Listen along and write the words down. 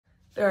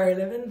There are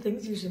 11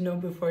 things you should know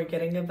before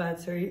getting a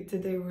battery.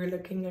 Today we're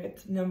looking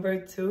at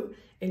number 2,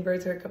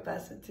 inverter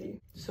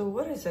capacity. So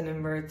what is an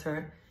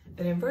inverter?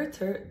 An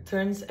inverter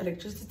turns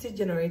electricity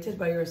generated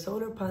by your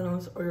solar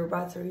panels or your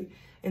battery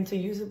into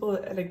usable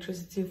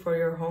electricity for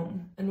your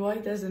home. And why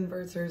does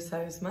inverter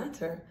size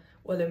matter?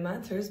 Well, it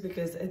matters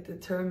because it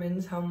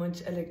determines how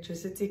much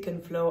electricity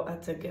can flow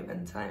at a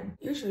given time.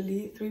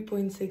 Usually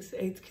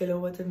 3.68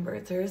 kilowatt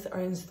inverters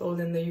are installed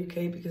in the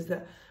UK because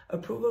the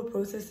approval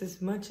process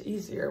is much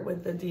easier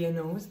with the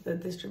DNOs, the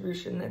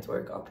distribution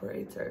network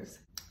operators.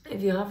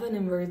 If you have an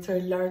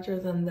inverter larger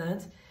than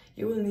that,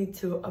 you will need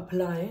to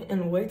apply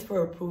and wait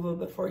for approval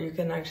before you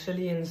can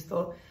actually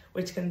install,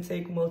 which can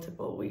take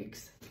multiple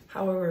weeks.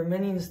 However,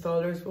 many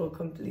installers will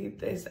complete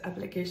this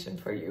application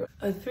for you.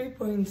 A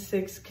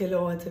 3.6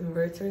 kilowatt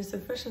inverter is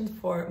sufficient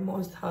for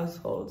most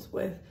households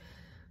with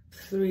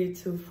 3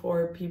 to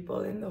 4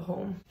 people in the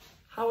home.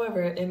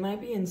 However, it might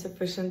be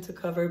insufficient to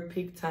cover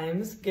peak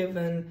times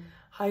given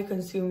high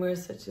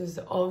consumers such as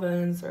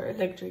ovens or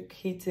electric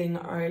heating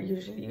are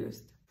usually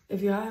used.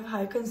 If you have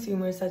high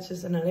consumers such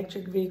as an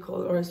electric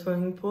vehicle or a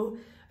swimming pool,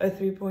 a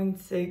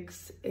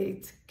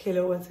 3.68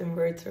 kilowatt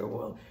inverter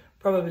will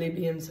probably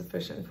be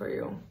insufficient for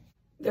you.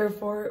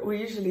 Therefore, we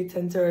usually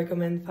tend to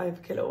recommend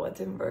 5 kilowatt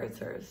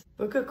inverters.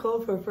 Book a call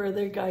for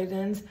further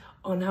guidance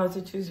on how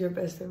to choose your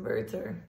best inverter.